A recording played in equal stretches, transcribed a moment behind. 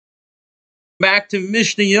Back to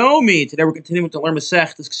Mishnah Yomi. Today we're continuing to learn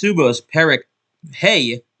Masechtas Kesubos, Perek,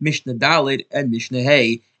 Hey, Mishnah Dalid, and Mishnah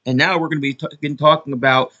Hey. And now we're going to be talking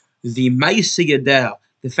about the Ma'aseh Yadeh,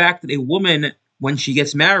 the fact that a woman, when she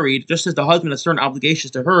gets married, just as the husband has certain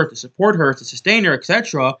obligations to her, to support her, to sustain her,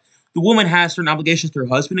 etc., the woman has certain obligations to her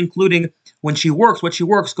husband, including when she works, what she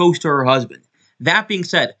works goes to her husband. That being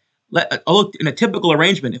said, look, in a typical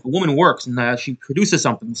arrangement, if a woman works and she produces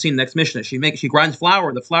something, we'll see in the next Mishnah, she grinds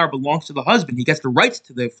flour, the flour belongs to the husband, he gets the rights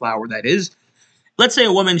to the flour, that is. Let's say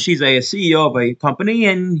a woman, she's a CEO of a company,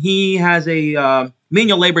 and he has a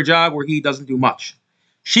menial labor job where he doesn't do much.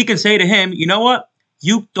 She can say to him, you know what,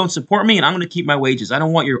 you don't support me, and I'm going to keep my wages. I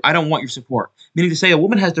don't want your support. Meaning to say, a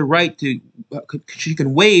woman has the right to, she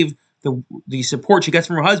can waive the support she gets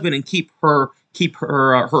from her husband and keep her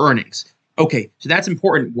earnings. Okay, so that's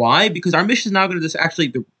important. Why? Because our Mishnah is now going to actually,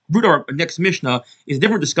 the root of our next Mishnah is a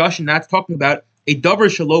different discussion. That's talking about a davar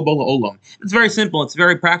shelo bo la'olam. It's very simple. It's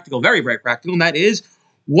very practical, very, very practical. And that is,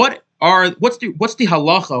 what's the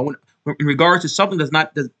halacha in regards to something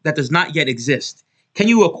that does not yet exist? Can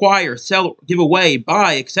you acquire, sell, give away,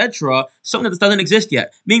 buy, etc., something that doesn't exist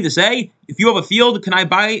yet? Meaning to say, if you have a field, can I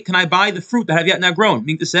buy the fruit that have yet not grown?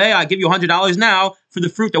 Meaning to say, I give you $100 now for the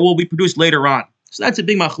fruit that will be produced later on. So that's a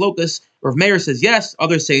big machlokas. Rav Meir says yes,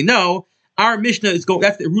 others say no. Our Mishnah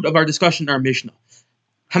that's the root of our discussion in our Mishnah.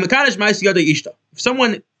 Hamakadosh ma'aseh yadei ishta. If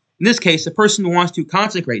someone, in this case, a person who wants to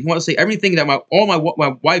consecrate, he wants to say everything that my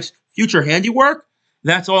wife's future handiwork,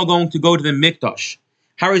 that's all going to go to the mikdash.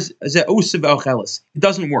 How is that osev el-cheles? It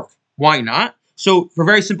doesn't work. Why not? So for a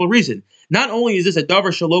very simple reason. Not only is this a davar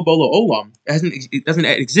shelo bo la'olam, it doesn't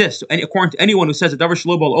exist. So according to anyone who says a davar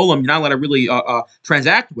shelo bo la'olam, you're not allowed to really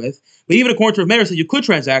transact with. But even according to Rav Meir, says you could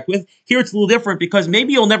transact with. Here it's a little different because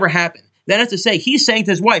maybe it'll never happen. That is to say, he's saying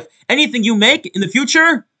to his wife, anything you make in the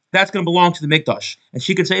future, that's going to belong to the mikdash. And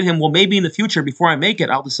she could say to him, well, maybe in the future, before I make it,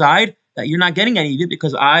 I'll decide that you're not getting any of it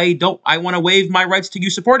because I want to waive my rights to you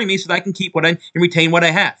supporting me so that I can keep and retain what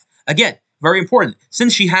I have. Again, very important.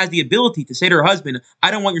 Since she has the ability to say to her husband, I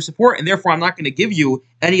don't want your support, and therefore I'm not going to give you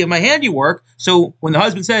any of my handiwork. So when the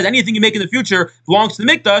husband says anything you make in the future belongs to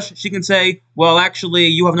the mikdash, she can say, well, actually,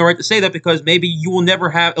 you have no right to say that because maybe it'll never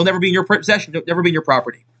be in your possession, it'll never be in your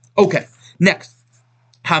property. Okay, next.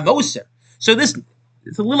 Hamoser. So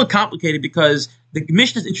it's a little complicated because the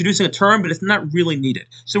Mishnah is introducing a term, but it's not really needed.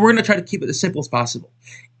 So we're going to try to keep it as simple as possible.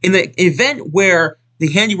 In the event where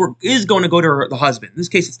the handiwork is going to go to the husband. In this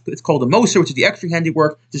case, it's called a moser, which is the extra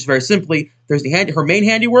handiwork. Just very simply, there's her main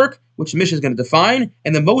handiwork, which the Mishnah is going to define,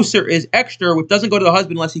 and the moser is extra, which doesn't go to the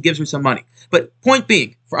husband unless he gives her some money. But point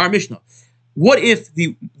being, for our Mishnah, what if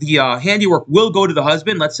the handiwork will go to the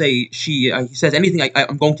husband? Let's say he says anything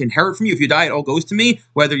I'm going to inherit from you. If you die, it all goes to me.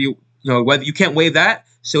 Whether you can't waive that,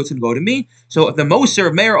 so it's going to go to me. So if the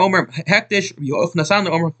moser Meir Omer Hektish Nasan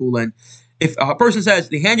Omer Chulen. If a person says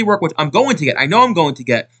the handiwork, which I'm going to get, I know I'm going to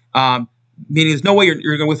get, meaning there's no way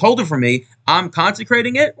you're going to withhold it from me, I'm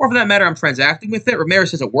consecrating it, or for that matter, I'm transacting with it. Rav Meir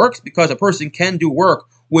says it works because a person can do work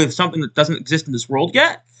with something that doesn't exist in this world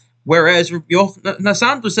yet. Whereas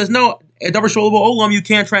Nasanto says, no, a davar shelo bo la'olam, you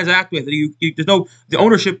can't transact with it. There's no the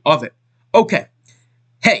ownership of it. Okay.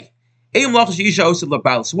 Hey. So what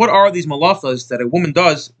are these malachas that a woman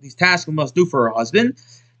does, these tasks we must do for her husband?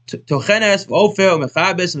 Tochenes, Ofel,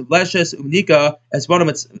 Mechabes, Mevleshes, Unika, Esbonam,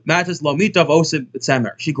 Matis, Lomita, Osib,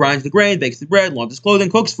 Tzemer. She grinds the grain, bakes the bread, launders clothing,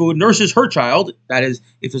 cooks food, nurses her child. That is,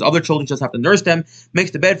 if there's other children, she doesn't have to nurse them.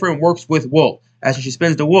 Makes the bed for him, works with wool, as she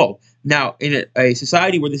spins the wool. Now, in a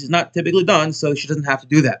society where this is not typically done, so she doesn't have to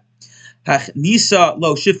do that. Nisa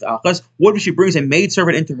lo shift achas. What if she brings a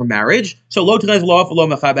maidservant into her marriage? So lo tenez lo lo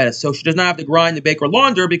mechabedes. So she does not have to grind, the bake, or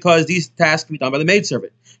launder because these tasks can be done by the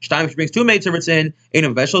maidservant. Shtaim, if she brings two maidservants in,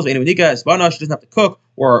 ain't vegetables, ain't nika, espana, she doesn't have to cook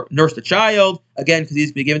or nurse the child. Again, because these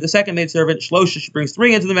can be given to the second maidservant. Shlosha, she brings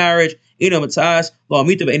three into the marriage. Ain't mitzas, lo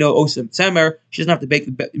amita, ain't osim tzemer. She doesn't have to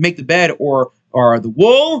make the bed or the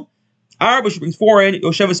wool. Arba, she brings four in.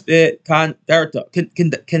 Yoshevas bit kendedra.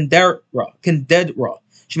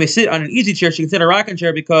 She may sit on an easy chair. She can sit on a rocking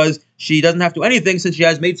chair because she doesn't have to do anything since she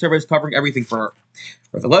has maidservants covering everything for her.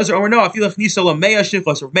 Rav Elazar, or no, I feel like Nisa Meya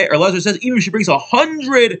Shiflas. Rav Elazar says even if she brings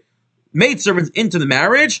 100 maidservants into the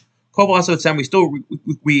marriage,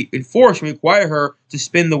 we enforce, we require her to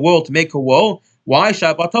spin the wool to make her wool. Why?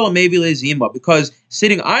 Because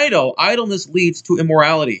sitting idleness leads to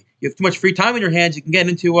immorality. You have too much free time in your hands, you can get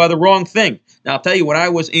into the wrong thing. Now I'll tell you, when I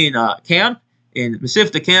was in camp, in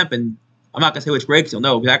Masifta camp, and I'm not going to say which grade because you'll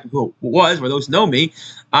know exactly who it was, or those who know me.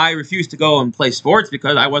 I refused to go and play sports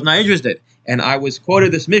because I was not interested. And I was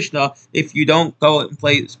quoted this Mishnah, if you don't go and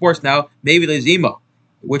play sports now, maybe lezima.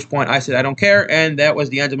 At which point I said, I don't care, and that was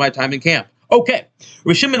the end of my time in camp. Okay.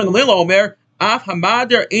 Rishim and Gamliel Omer, Af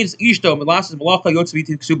Hamader Eins Ishto Melasas Malacha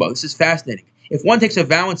Yotzviti Ksuba. This is fascinating. If one takes a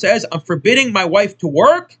vow and says, I'm forbidding my wife to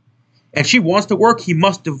work, and she wants to work, he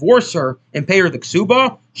must divorce her and pay her the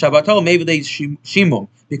ksuba. Shabbatel maybe they shimum,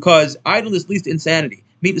 because idleness leads to insanity.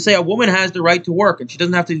 Mean to say, a woman has the right to work, and she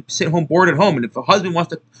doesn't have to sit home bored at home. And if a husband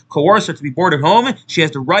wants to coerce her to be bored at home, she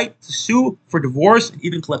has the right to sue for divorce and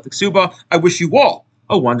even collect the ksuba. I wish you all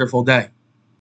a wonderful day.